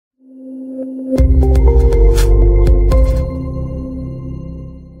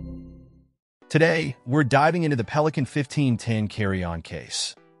Today, we're diving into the Pelican 1510 carry-on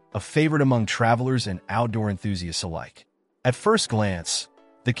case, a favorite among travelers and outdoor enthusiasts alike. At first glance,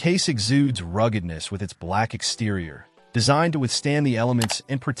 the case exudes ruggedness with its black exterior, designed to withstand the elements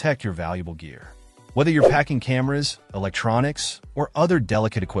and protect your valuable gear. Whether you're packing cameras, electronics, or other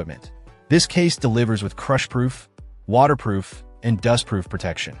delicate equipment, this case delivers with crush-proof, waterproof, and dust-proof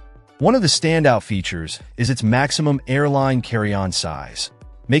protection. One of the standout features is its maximum airline carry-on size,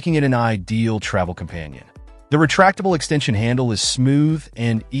 making it an ideal travel companion. The retractable extension handle is smooth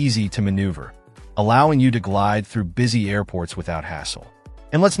and easy to maneuver, allowing you to glide through busy airports without hassle.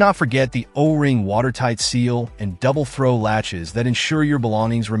 And let's not forget the O-ring watertight seal and double throw latches that ensure your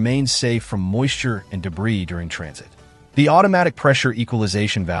belongings remain safe from moisture and debris during transit. The automatic pressure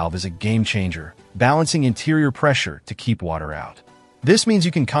equalization valve is a game changer, balancing interior pressure to keep water out. This means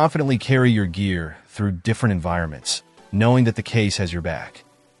you can confidently carry your gear through different environments, knowing that the case has your back.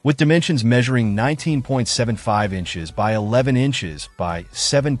 With dimensions measuring 19.75 inches by 11 inches by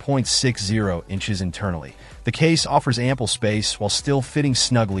 7.60 inches internally, the case offers ample space while still fitting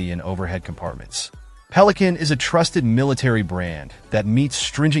snugly in overhead compartments. Pelican is a trusted military brand that meets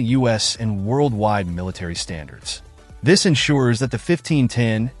stringent U.S. and worldwide military standards. This ensures that the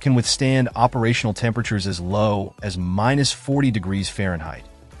 1510 can withstand operational temperatures as low as -40 degrees Fahrenheit,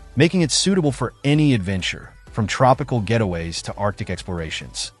 making it suitable for any adventure, from tropical getaways to Arctic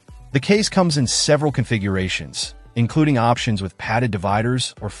explorations. The case comes in several configurations, including options with padded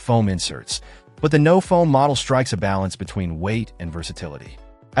dividers or foam inserts, but the no-foam model strikes a balance between weight and versatility.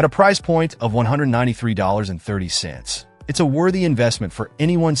 At a price point of $193.30, it's a worthy investment for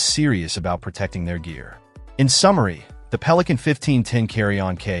anyone serious about protecting their gear. In summary, the Pelican 1510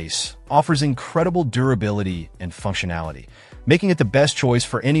 carry-on case offers incredible durability and functionality, making it the best choice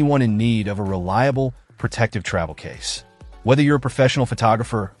for anyone in need of a reliable, protective travel case. Whether you're a professional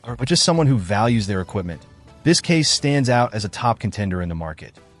photographer or just someone who values their equipment, this case stands out as a top contender in the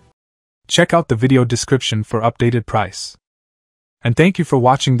market. Check out the video description for updated price. And thank you for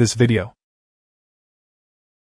watching this video.